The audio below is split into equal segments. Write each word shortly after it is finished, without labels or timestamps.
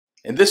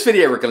In this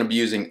video, we're going to be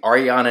using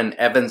A&E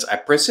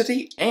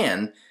Apricity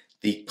and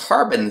the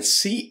Carbon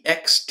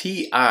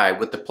CXTI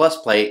with the plus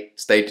plate.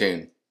 Stay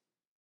tuned.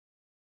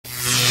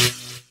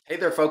 Hey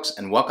there folks,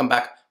 and welcome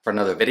back for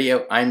another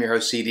video. I'm your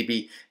host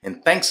CDB,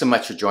 and thanks so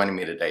much for joining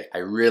me today. I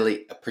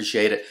really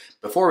appreciate it.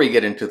 Before we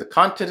get into the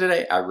content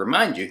today, I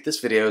remind you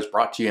this video is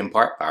brought to you in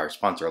part by our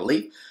sponsor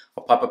Leaf.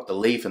 I'll pop up the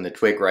leaf and the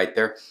twig right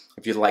there.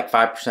 If you'd like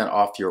 5%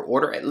 off your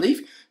order at Leaf,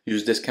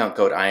 use discount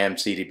code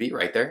IAMCDB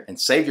right there and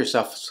save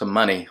yourself some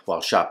money while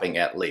shopping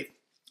at Leaf.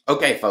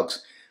 Okay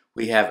folks,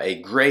 we have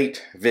a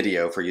great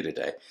video for you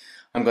today.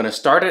 I'm going to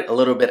start it a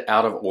little bit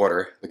out of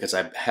order because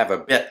I have a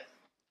bit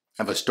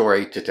of a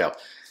story to tell.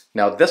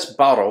 Now this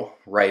bottle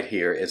right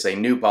here is a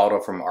new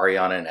bottle from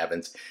Ariana and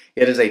Evans.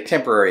 It is a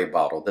temporary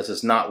bottle. This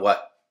is not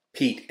what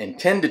Pete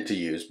intended to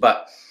use,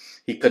 but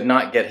he could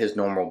not get his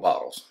normal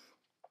bottles.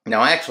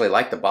 Now I actually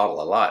like the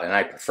bottle a lot, and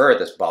I prefer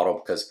this bottle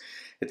because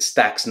it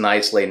stacks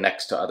nicely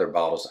next to other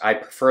bottles. I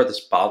prefer this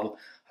bottle.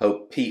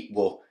 Hope Pete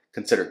will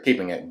consider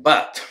keeping it.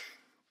 But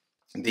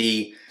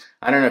I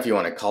don't know if you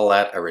want to call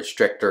that a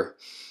restrictor,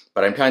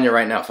 but I'm telling you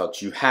right now,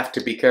 folks, you have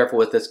to be careful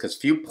with this because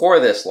if you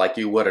pour this like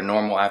you would a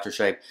normal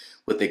aftershave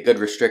with a good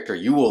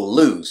restrictor, you will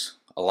lose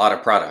a lot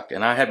of product.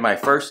 And I had my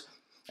first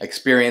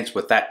experience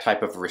with that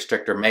type of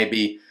restrictor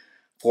maybe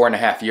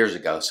 4.5 years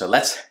ago. So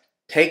let's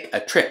take a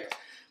trip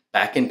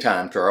back in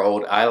time to our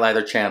old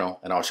iLather channel,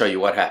 and I'll show you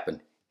what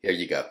happened. Here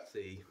you go.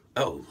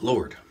 Oh,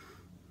 Lord.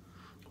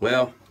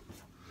 Well,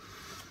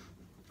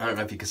 I don't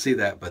know if you can see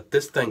that, but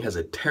this thing has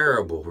a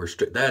terrible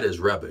restrict. That is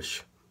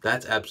rubbish.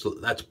 That's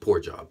absolute. That's a poor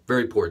job.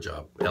 Very poor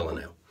job,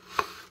 L&L.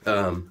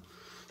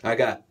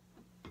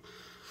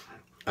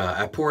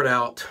 I poured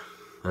out,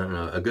 I don't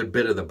know, a good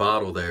bit of the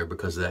bottle there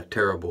because of that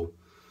terrible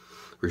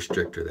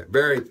restrictor there.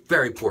 Very,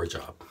 very poor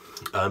job.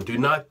 Do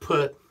not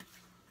put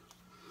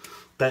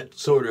that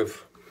sort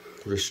of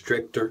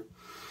restrictor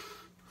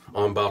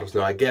on bottles.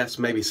 Now I guess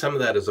maybe some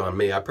of that is on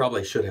me. I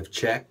probably should have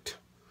checked,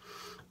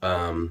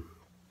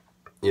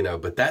 you know,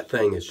 but that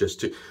thing is just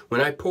too,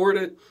 when I poured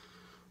it,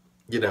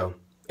 you know,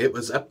 it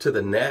was up to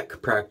the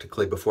neck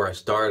practically before I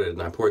started,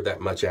 and I poured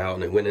that much out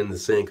and it went in the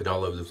sink and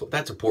all over the floor.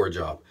 That's a poor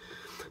job.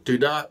 Do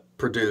not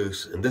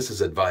produce, and this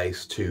is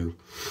advice to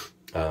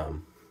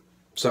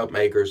soap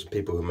makers,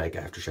 people who make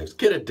aftershaves,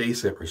 get a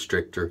decent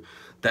restrictor.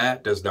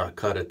 That does not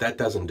cut it. That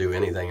doesn't do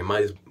anything. It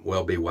might as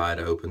well be wide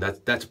open.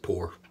 That's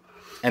poor.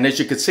 And as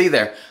you can see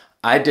there,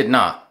 I did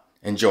not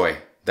enjoy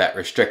that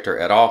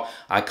restrictor at all.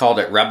 I called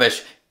it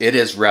rubbish. It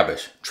is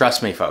rubbish.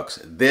 Trust me, folks.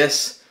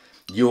 This,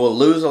 you will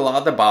lose a lot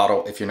of the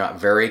bottle if you're not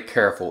very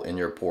careful in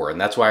your pour.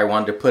 And that's why I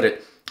wanted to put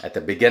it at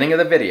the beginning of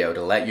the video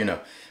to let you know.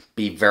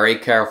 Be very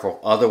careful.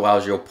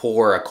 Otherwise, you'll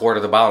pour 1/4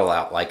 of the bottle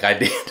out like I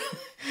did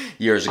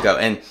years ago.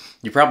 And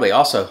you probably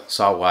also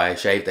saw why I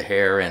shaved the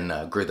hair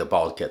and grew the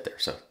bald kit there.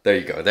 So there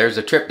you go. There's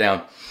a trip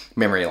down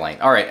memory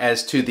lane. All right,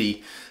 as to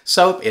the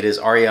soap, it is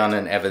Ariana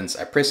and Evans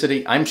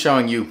Apricity. I'm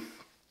showing you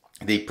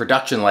the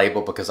production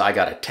label because I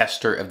got a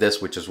tester of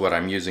this, which is what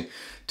I'm using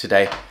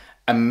today.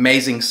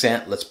 Amazing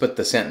scent. Let's put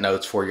the scent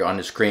notes for you on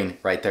the screen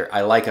right there.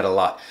 I like it a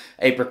lot.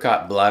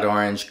 Apricot, blood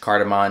orange,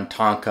 cardamom,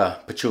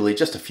 tonka, patchouli,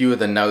 just a few of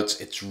the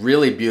notes. It's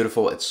really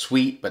beautiful. It's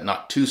sweet, but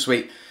not too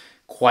sweet.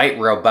 Quite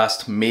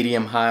robust,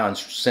 medium high on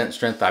scent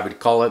strength, I would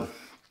call it.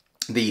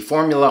 The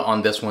formula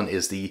on this one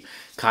is the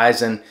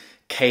Kaizen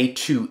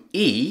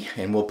K2E,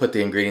 and we'll put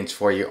the ingredients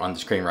for you on the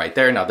screen right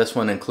there. Now this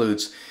one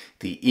includes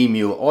the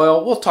emu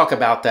oil. We'll talk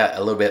about that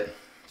a little bit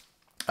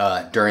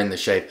during the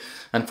shave.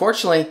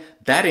 Unfortunately,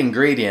 that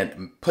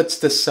ingredient puts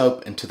this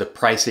soap into the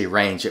pricey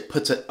range. It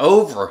puts it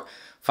over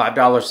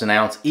 $5 an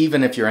ounce,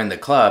 even if you're in the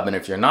club. And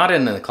if you're not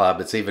in the club,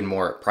 it's even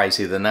more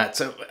pricey than that.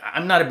 So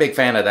I'm not a big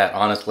fan of that,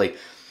 honestly.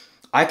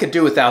 I could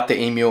do without the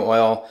emu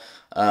oil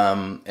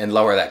and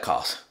lower that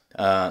cost.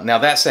 Now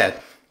that said,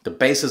 the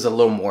base is a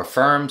little more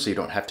firm, so you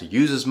don't have to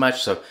use as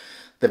much. So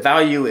the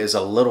value is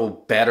a little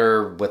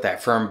better with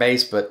that firm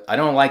base, but I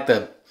don't like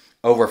the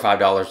over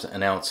 $5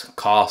 an ounce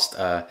cost.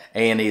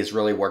 A&E has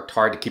really worked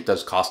hard to keep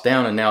those costs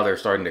down, and now they're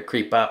starting to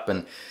creep up.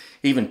 And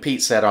even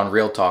Pete said on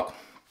Real Talk,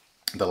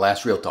 the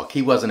last Real Talk,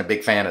 he wasn't a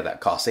big fan of that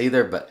cost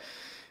either, but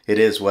it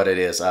is what it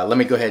is. Let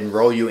me go ahead and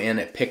roll you in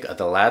a pic of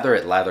the lather.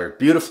 It lathered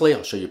beautifully.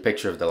 I'll show you a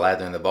picture of the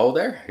lather in the bowl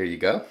there. Here you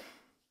go.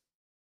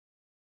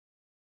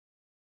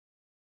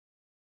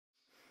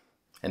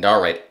 And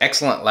all right,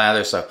 excellent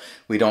lather, so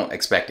we don't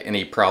expect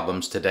any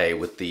problems today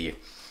with the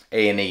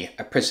A&E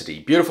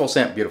Apricity. Beautiful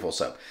scent, beautiful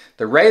soap.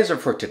 The razor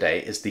for today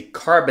is the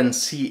Carbon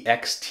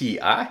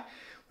CXTI,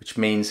 which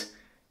means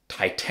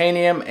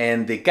titanium,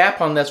 and the gap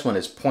on this one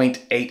is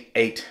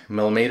 0.88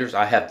 millimeters.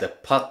 I have the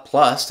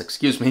plus,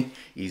 excuse me,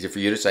 easy for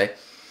you to say,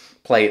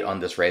 plate on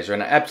this razor,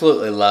 and I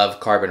absolutely love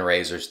carbon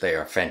razors. They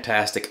are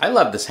fantastic. I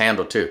love this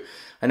handle too.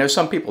 I know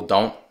some people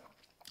don't.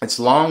 It's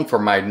long for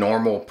my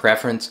normal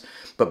preference,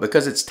 but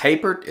because it's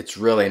tapered, it's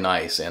really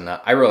nice, and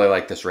I really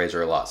like this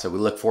razor a lot. So we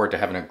look forward to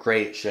having a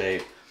great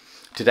shave.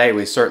 Today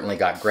we certainly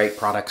got great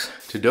products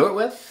to do it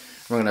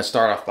with. We're going to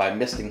start off by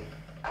misting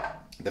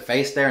the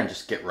face there and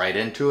just get right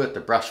into it. The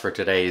brush for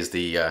today is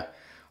the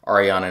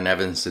Ariana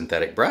Nevins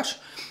synthetic brush.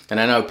 And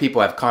I know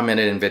people have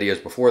commented in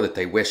videos before that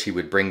they wish he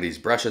would bring these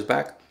brushes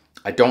back.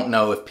 I don't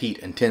know if Pete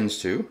intends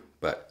to,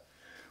 but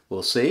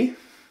we'll see.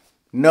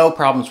 No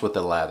problems with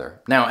the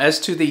lather. Now, as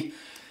to the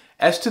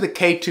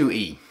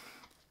K2E,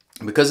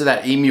 because of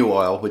that emu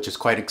oil, which is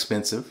quite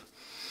expensive,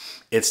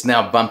 it's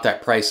now bumped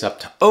that price up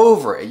to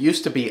over. It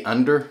used to be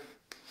under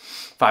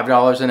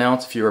 $5 an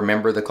ounce, if you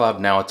remember the club.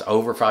 Now it's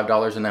over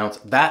 $5 an ounce.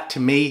 That, to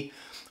me,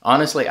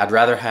 honestly, I'd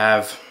rather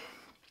have,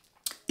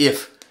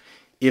 if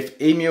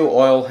emu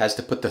oil has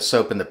to put the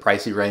soap in the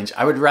pricey range,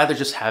 I would rather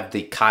just have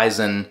the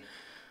Kaizen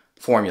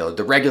formula,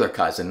 the regular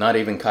Kaizen, not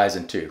even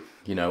Kaizen 2.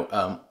 You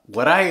know,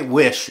 what I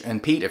wish,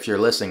 and Pete, if you're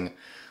listening,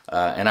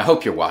 and I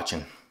hope you're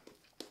watching,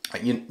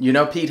 you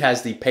know Pete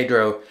has the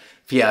Pedro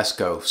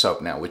Fiasco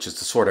soap now, which is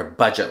the sort of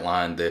budget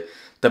line,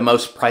 the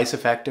most price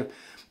effective.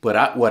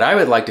 But what I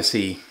would like to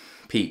see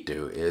Pete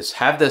do is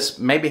have this,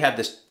 maybe have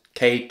this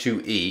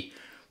K2E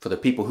for the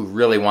people who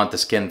really want the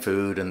skin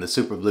food and the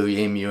super blue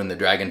emu and the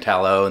dragon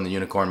tallow and the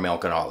unicorn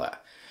milk and all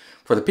that.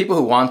 For the people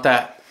who want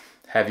that,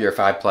 have your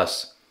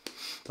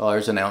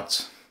 $5+ an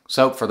ounce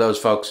soap for those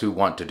folks who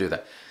want to do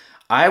that.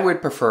 I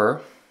would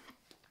prefer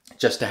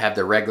just to have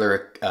the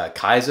regular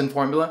Kaizen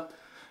formula.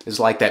 Is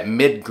like that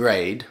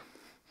mid-grade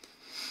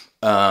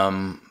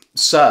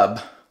sub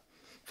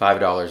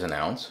 $5 an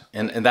ounce.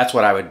 And that's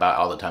what I would buy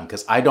all the time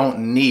because I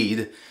don't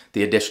need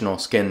the additional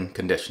skin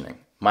conditioning.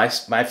 My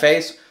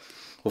face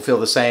will feel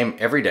the same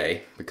every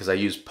day because I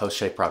use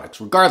post-shave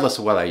products, regardless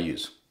of what I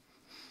use.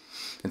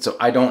 And so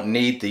I don't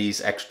need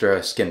these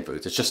extra skin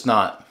foods. It's just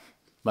not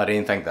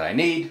anything that I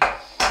need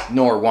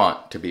nor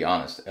want, to be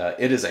honest.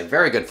 It is a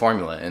very good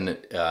formula and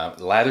it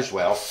lathers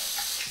well.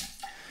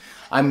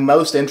 I'm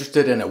most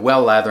interested in a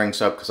well lathering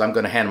soap because I'm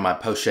going to handle my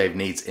post-shave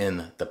needs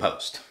in the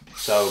post.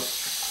 So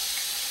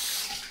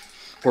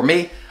for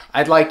me,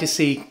 I'd like to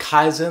see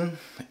Kaizen,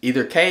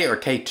 either K or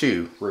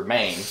K2,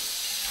 remain.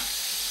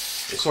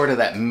 It's sort of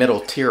that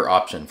middle tier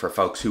option for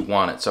folks who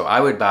want it. So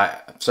I would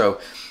buy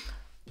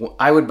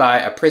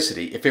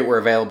Apricity if it were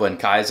available in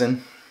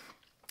Kaizen.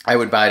 I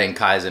would buy it in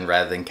Kaizen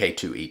rather than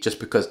K2E just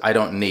because I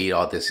don't need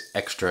all this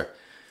extra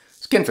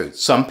skin food.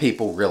 Some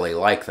people really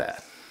like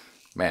that.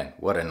 Man,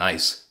 what a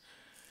nice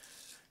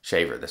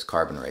shaver, this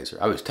carbon razor.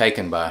 I was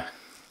taken by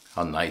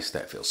how nice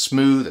that feels.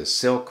 Smooth as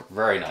silk,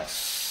 very nice.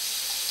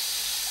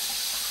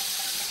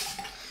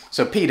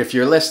 So Pete, if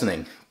you're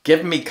listening,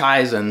 give me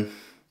Kaizen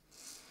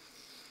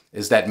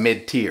is that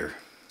mid-tier.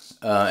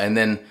 And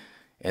then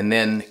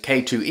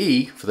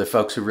K2E for the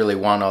folks who really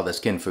want all the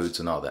skin foods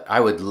and all that.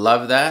 I would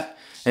love that.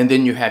 And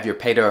then you have your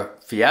Pedro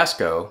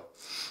Fiasco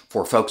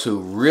for folks who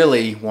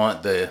really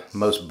want the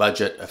most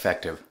budget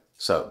effective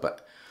soap.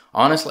 But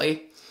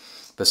honestly,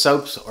 the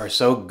soaps are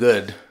so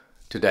good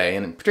today,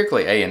 and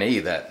particularly A&E,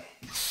 that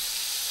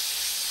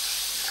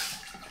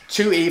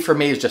 2E for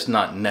me is just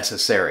not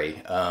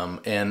necessary.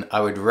 And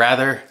I would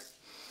rather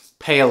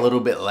pay a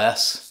little bit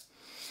less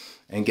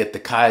and get the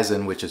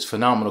Kaizen, which is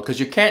phenomenal. Because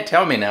you can't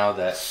tell me now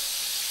that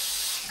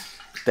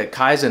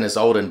Kaizen is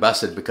old and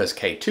busted because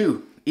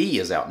K2E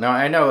is out. Now,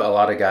 I know a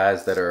lot of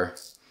guys that are,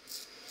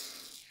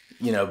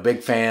 you know,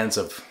 big fans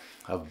of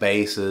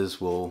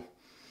bases will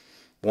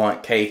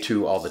want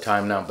K2 all the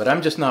time now, but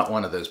I'm just not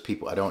one of those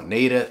people. I don't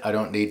need it. I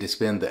don't need to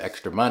spend the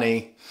extra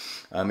money.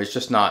 It's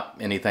just not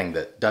anything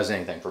that does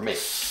anything for me.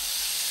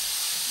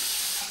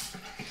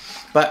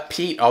 But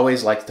Pete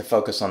always likes to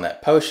focus on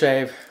that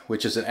post-shave,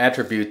 which is an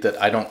attribute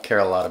that I don't care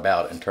a lot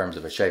about in terms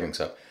of a shaving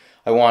soap.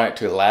 I want it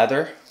to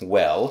lather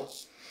well.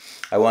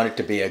 I want it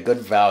to be a good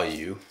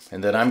value,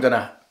 and then I'm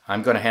gonna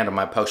handle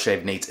my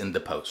post-shave needs in the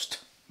post.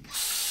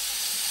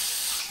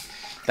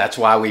 That's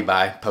why we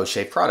buy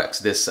post-shave products.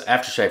 This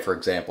aftershave, for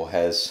example,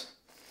 has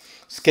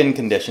skin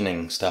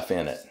conditioning stuff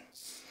in it.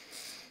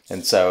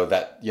 And so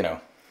that, you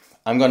know,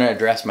 I'm going to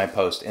address my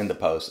post in the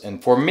post.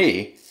 And for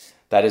me,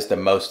 that is the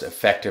most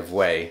effective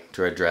way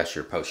to address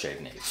your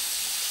post-shave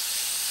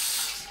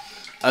needs.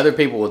 Other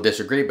people will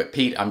disagree, but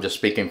Pete, I'm just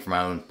speaking from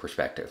my own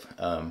perspective.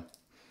 And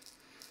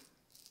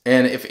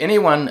if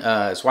anyone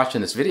is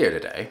watching this video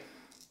today,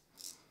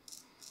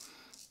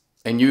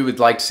 and you would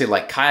like to see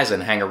like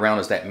Kaizen hang around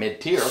as that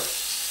mid-tier,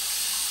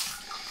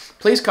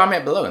 please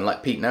comment below and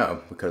let Pete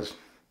know, because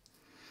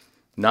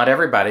not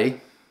everybody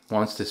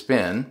wants to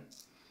spend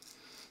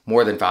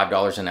more than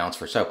 $5 an ounce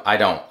for soap. I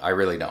don't. I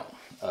really don't.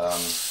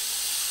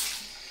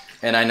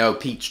 And I know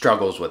Pete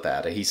struggles with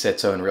that. He said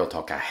so in Real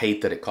Talk. I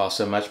hate that it costs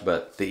so much,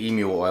 but the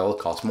emu oil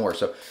costs more.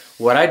 So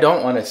what I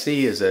don't want to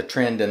see is a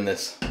trend in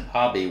this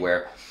hobby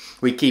where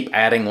we keep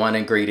adding one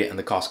ingredient and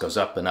the cost goes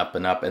up and up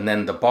and up. And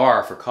then the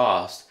bar for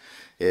cost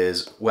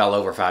is well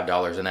over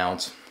 $5 an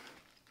ounce.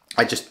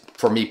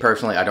 For me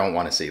personally, I don't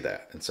want to see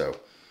that. And so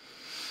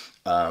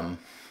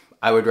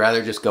I would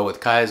rather just go with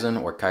Kaizen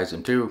or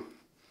Kaizen 2.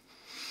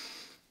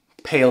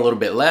 Pay a little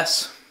bit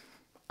less.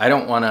 I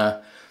don't want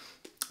to...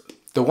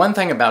 The one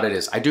thing about it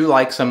is I do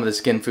like some of the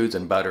skin foods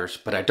and butters,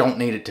 but I don't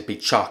need it to be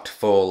chocked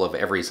full of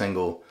every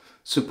single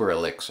super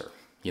elixir.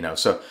 You know,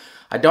 so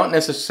I don't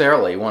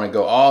necessarily want to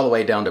go all the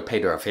way down to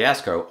Pedro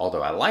Fiasco,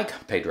 although I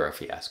like Pedro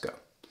Fiasco.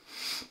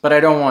 But I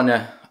don't want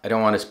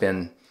to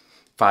spend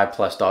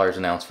 $5+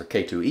 an ounce for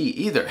K2E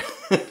either.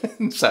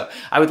 So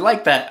I would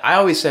like that. I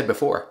always said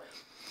before,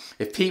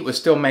 if Pete was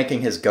still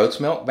making his goat's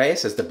milk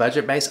base as the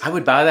budget base, I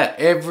would buy that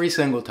every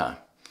single time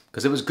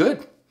because it was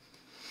good.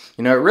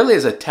 You know, it really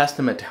is a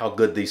testament to how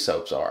good these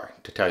soaps are,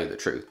 to tell you the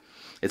truth.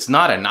 It's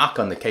not a knock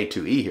on the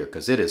K2E here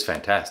because it is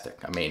fantastic.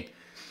 I mean,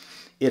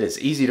 it is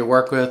easy to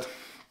work with.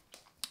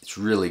 It's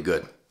really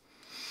good.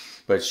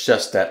 But it's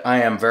just that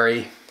I am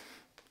very,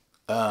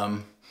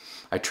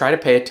 I try to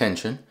pay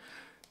attention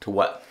to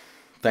what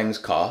things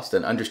cost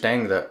and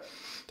understanding that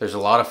there's a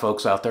lot of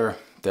folks out there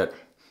that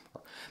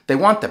they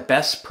want the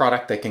best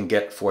product they can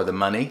get for the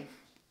money.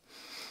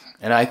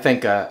 And I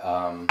think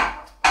a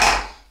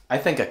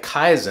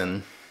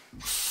Kaizen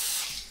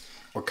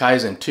or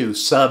Kaizen 2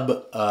 sub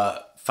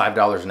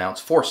 $5 an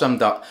ounce,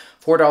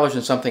 $4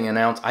 and something an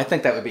ounce, I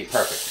think that would be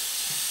perfect.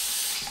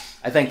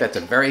 I think that's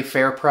a very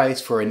fair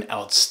price for an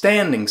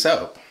outstanding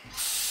soap.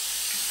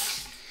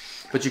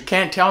 But you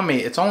can't tell me,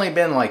 it's only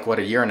been like, what,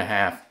 a year and a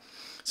half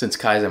since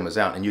Kaizen was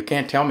out, and you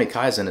can't tell me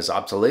Kaizen is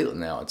obsolete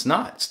now. It's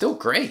not. It's still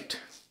great.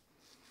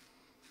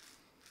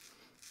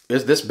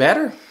 Is this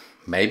better?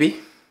 Maybe.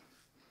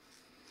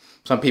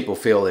 Some people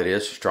feel it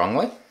is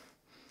strongly.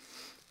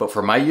 But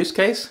for my use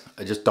case,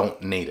 I just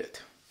don't need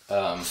it.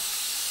 I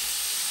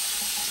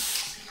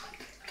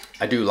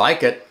do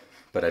like it,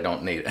 but I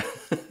don't need it.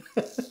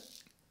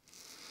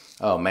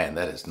 Oh man,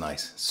 that is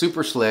nice.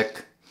 Super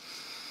slick.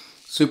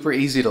 Super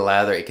easy to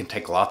lather. It can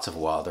take lots of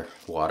water.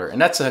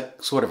 And that's a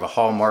sort of a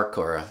hallmark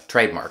or a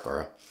trademark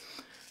or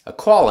a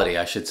quality,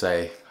 I should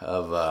say,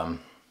 of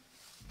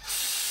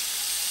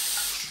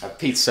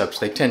Pete's soaps.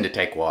 They tend to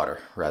take water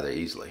rather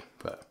easily.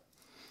 But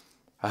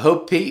I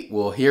hope Pete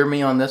will hear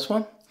me on this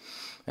one.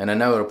 And I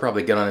know it'll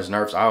probably get on his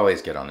nerves. I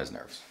always get on his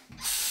nerves.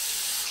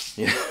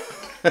 Yeah.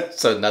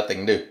 So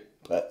nothing new.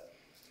 But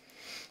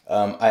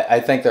I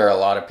think there are a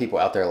lot of people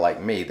out there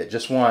like me that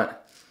just want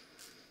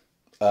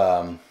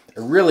a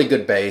really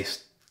good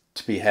base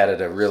to be had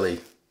at a really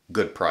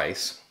good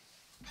price.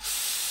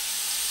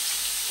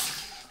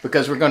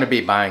 Because we're going to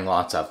be buying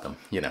lots of them,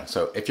 you know.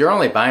 So if you're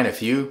only buying a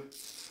few,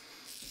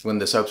 when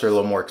the soaps are a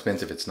little more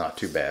expensive, it's not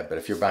too bad. But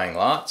if you're buying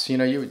lots, you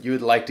know, you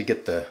would like to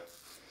get the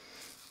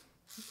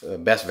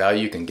best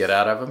value you can get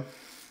out of them.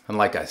 And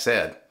like I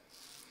said,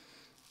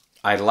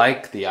 I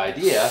like the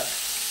idea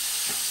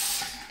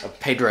of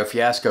Pedro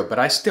Fiasco, but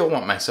I still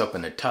want my soap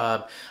in a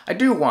tub. I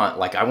do want,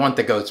 like, I want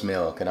the goat's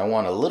milk, and I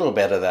want a little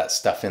bit of that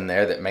stuff in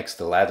there that makes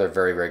the lather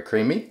very, very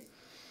creamy.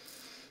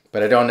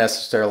 But I don't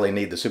necessarily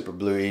need the super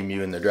blue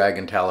emu and the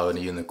dragon tallow and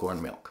the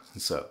unicorn milk.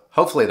 So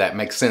hopefully that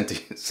makes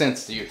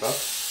sense to you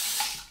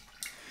folks.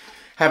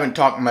 Haven't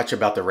talked much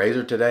about the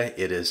razor today.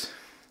 It is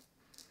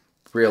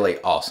really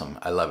awesome.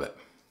 I love it.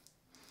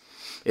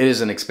 It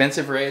is an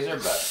expensive razor,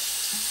 but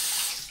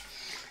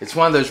it's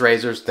one of those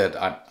razors that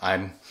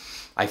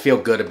I feel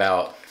good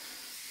about,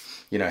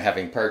 you know,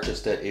 having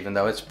purchased it, even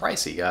though it's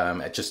pricey.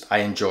 I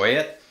enjoy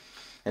it,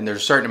 and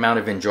there's a certain amount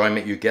of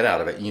enjoyment you get out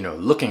of it, you know,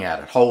 looking at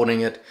it,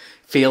 holding it,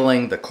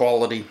 feeling the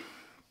quality.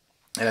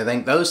 And I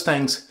think those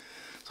things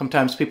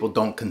sometimes people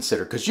don't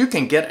consider, because you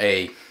can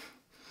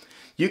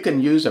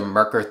use a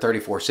Merkur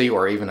 34C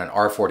or even an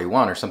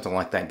R41 or something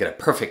like that and get a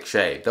perfect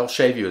shave. They'll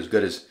shave you as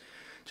good as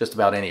just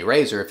about any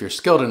razor if you're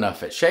skilled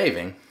enough at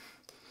shaving.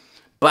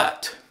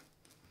 But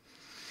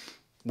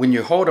when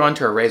you hold on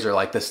to a razor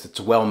like this that's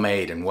well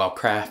made and well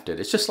crafted,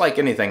 it's just like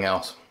anything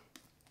else.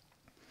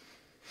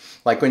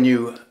 Like when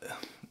you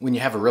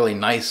have a really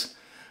nice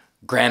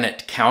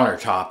granite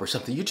countertop or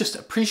something, you just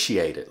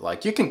appreciate it.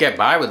 Like you can get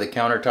by with a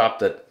countertop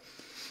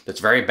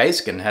that's very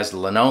basic and has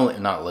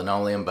linoleum, not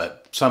linoleum,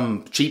 but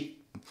some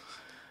cheap,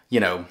 you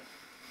know,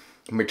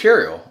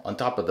 material on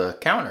top of the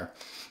counter.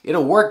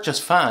 It'll work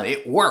just fine.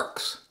 It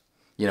works,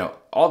 you know,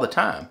 all the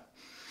time.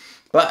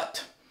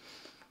 But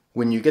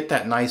when you get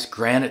that nice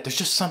granite, there's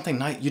just something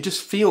nice. You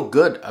just feel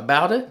good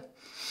about it.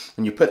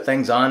 When you put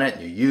things on it,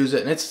 you use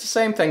it. And it's the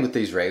same thing with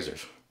these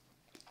razors.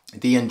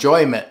 The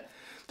enjoyment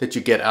that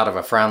you get out of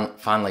a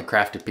finely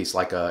crafted piece,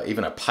 like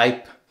even a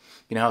pipe.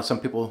 You know how some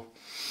people,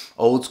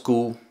 old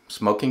school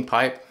smoking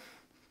pipe,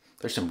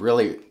 there's some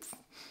really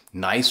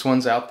nice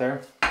ones out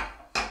there.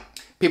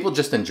 People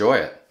just enjoy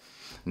it.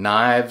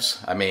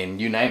 Knives, I mean,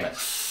 you name it.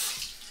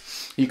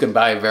 You can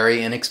buy a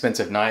very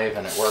inexpensive knife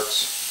and it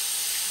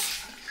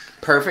works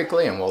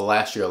perfectly and will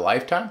last you a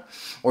lifetime.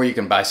 Or you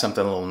can buy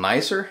something a little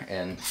nicer,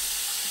 and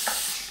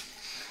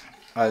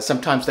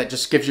sometimes that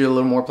just gives you a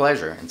little more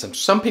pleasure. And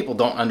some people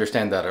don't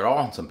understand that at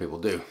all, and some people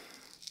do.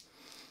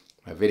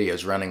 My video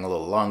is running a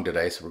little long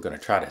today, so we're going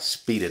to try to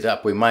speed it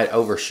up. We might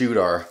overshoot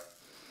our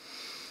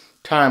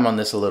time on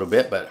this a little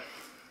bit, but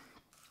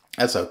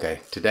that's okay.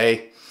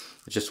 Today,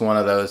 it's just one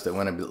of those that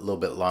went a little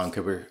bit long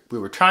because we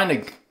were trying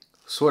to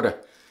sort of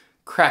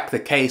crack the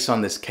case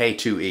on this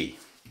K2E.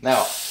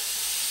 Now,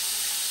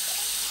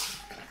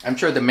 I'm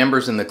sure the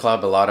members in the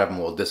club, a lot of them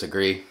will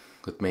disagree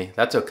with me.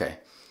 That's okay.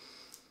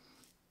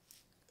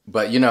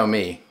 But you know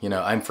me, you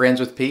know, I'm friends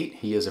with Pete.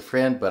 He is a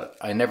friend, but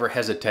I never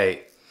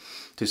hesitate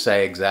to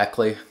say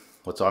exactly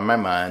what's on my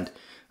mind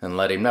and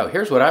let him know.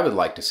 Here's what I would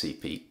like to see,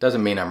 Pete.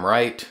 Doesn't mean I'm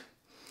right.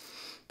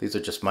 These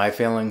are just my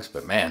feelings,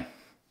 but man,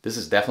 this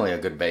is definitely a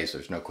good bass.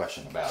 There's no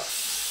question about it.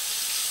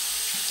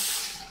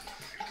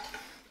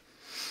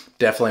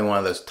 Definitely one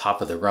of those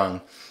top of the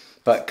rung.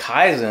 But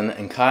Kaizen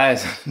and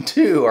Kaizen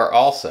 2 are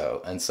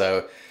also. And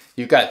so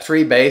you've got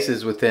 3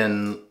 basses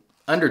within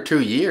under 2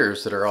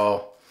 years that are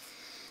all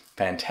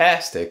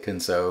fantastic.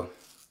 And so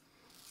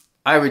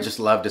I would just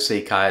love to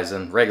see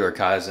Kaizen, regular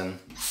Kaizen,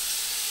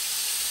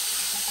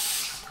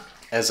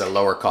 as a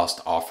lower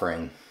cost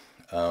offering.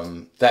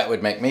 That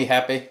would make me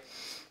happy.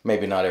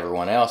 Maybe not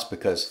everyone else,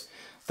 because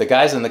the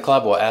guys in the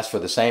club will ask for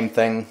the same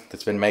thing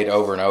that's been made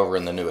over and over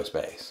in the newest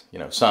bass. You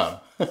know, some.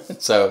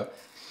 So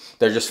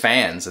they're just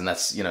fans, and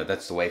that's, you know,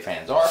 that's the way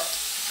fans are.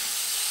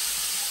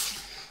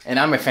 And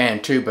I'm a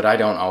fan too, but I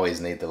don't always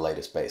need the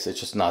latest bass. It's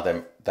just not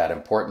that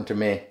important to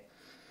me.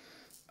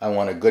 I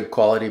want a good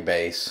quality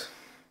bass,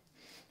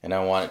 and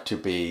I want it to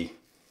be,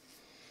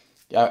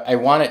 I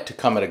want it to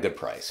come at a good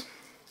price.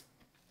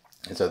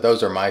 And so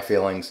those are my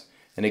feelings.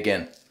 And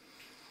again,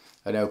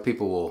 I know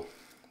people will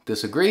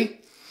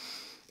disagree,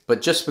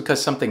 but just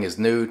because something is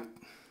new,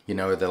 you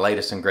know, the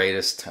latest and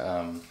greatest,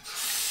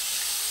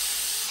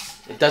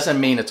 it doesn't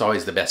mean it's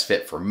always the best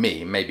fit for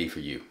me. Maybe for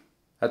you.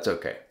 That's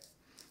okay.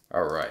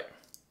 All right.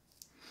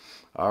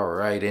 All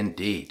right,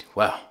 indeed.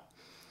 Wow.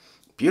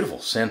 Beautiful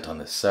scent on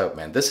this soap,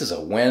 man. This is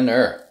a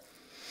winner.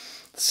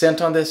 The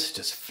scent on this is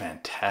just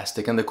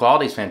fantastic, and the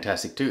quality is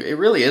fantastic too. It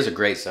really is a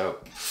great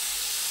soap.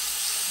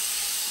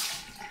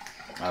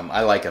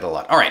 I like it a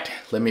lot. All right,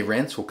 let me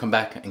rinse. We'll come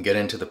back and get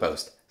into the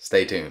post.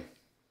 Stay tuned.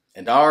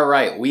 And all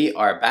right, we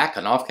are back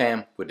on off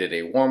cam. We did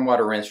a warm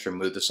water rinse to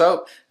remove the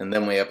soap, and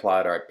then we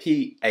applied our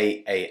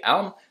PAA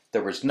alum.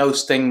 There was no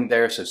sting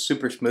there, so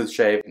super smooth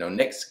shave. No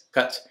nicks,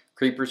 cuts,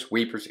 creepers,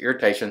 weepers,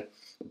 irritation,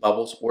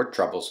 bubbles, or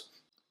troubles.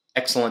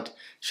 Excellent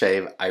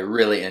shave. I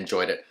really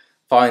enjoyed it.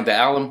 Following the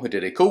alum, we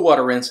did a cool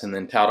water rinse and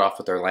then toweled off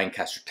with our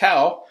Lancaster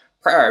towel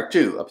prior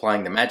to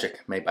applying the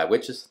magic made by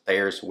witches,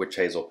 Thayer's Witch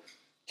Hazel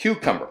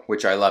Cucumber,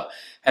 which I love.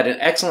 Had an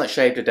excellent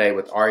shave today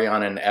with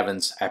Ariana and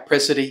Evan's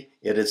Apricity.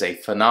 It is a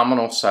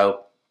phenomenal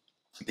soap.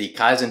 The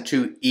Kaizen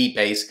 2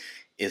 E-Base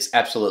is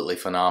absolutely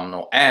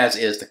phenomenal, as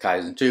is the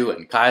Kaizen 2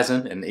 and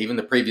Kaizen and even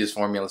the previous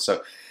formula.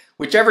 So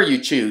whichever you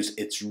choose,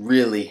 it's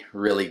really,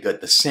 really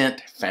good. The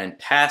scent,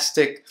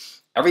 fantastic.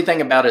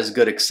 Everything about it is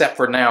good, except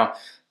for now,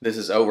 this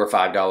is over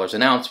 $5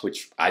 an ounce,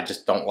 which I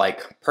just don't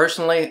like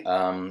personally.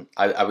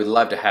 I would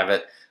love to have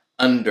it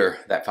under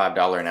that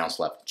 $5 an ounce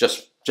level.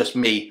 Just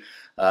me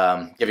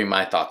giving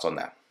my thoughts on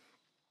that.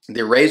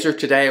 The razor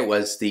today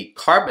was the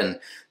Carbon.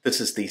 This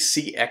is the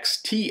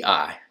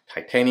CXTI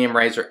titanium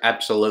razor.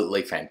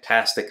 Absolutely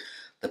fantastic.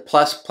 The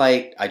plus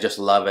plate, I just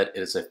love it.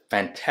 It is a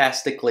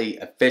fantastically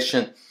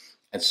efficient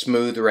and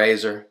smooth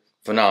razor.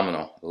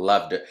 Phenomenal.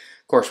 Loved it.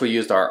 Of course, we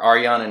used our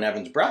Ariana and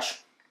Evans brush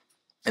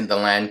and the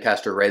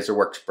Lancaster Razor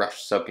Works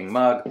brush soaking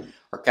mug,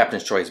 our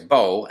Captain's Choice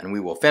bowl, and we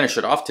will finish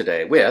it off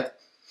today with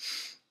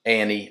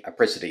A&E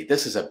Apricity.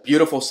 This is a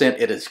beautiful scent.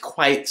 It is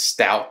quite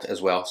stout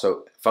as well,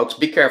 so folks,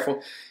 be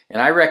careful.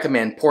 And I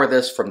recommend pour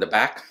this from the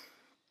back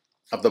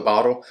of the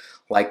bottle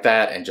like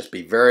that, and just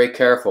be very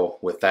careful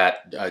with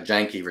that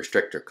Janky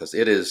Restrictor, because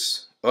it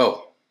is,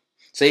 oh,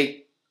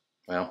 see?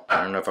 Well,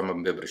 I don't know if I'm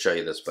going to be able to show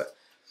you this, but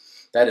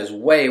that is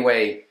way,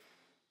 way,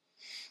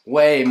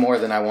 way more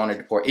than I wanted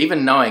to pour.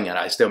 Even knowing it,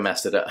 I still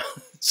messed it up.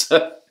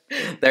 So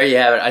there you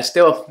have it. I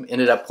still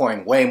ended up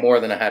pouring way more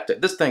than I have to.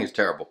 This thing is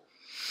terrible.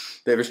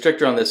 The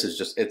restrictor on this is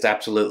just, it's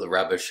absolutely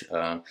rubbish.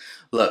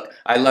 Look,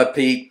 I love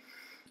Pete,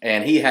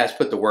 and he has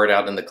put the word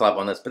out in the club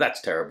on this, but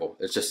that's terrible.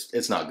 It's just,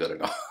 it's not good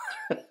at all.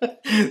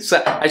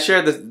 So I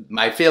share this,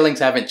 my feelings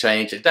haven't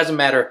changed. It doesn't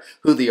matter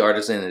who the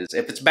artisan is.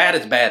 If it's bad,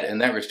 it's bad,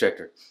 and that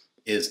restrictor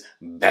is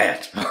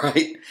bad, all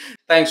right?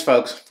 Thanks,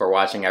 folks, for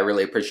watching. I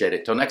really appreciate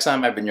it. Till next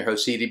time, I've been your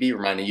host, CDB,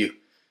 reminding you,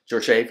 it's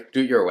your shave,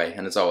 do it your way,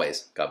 and as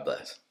always, God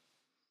bless.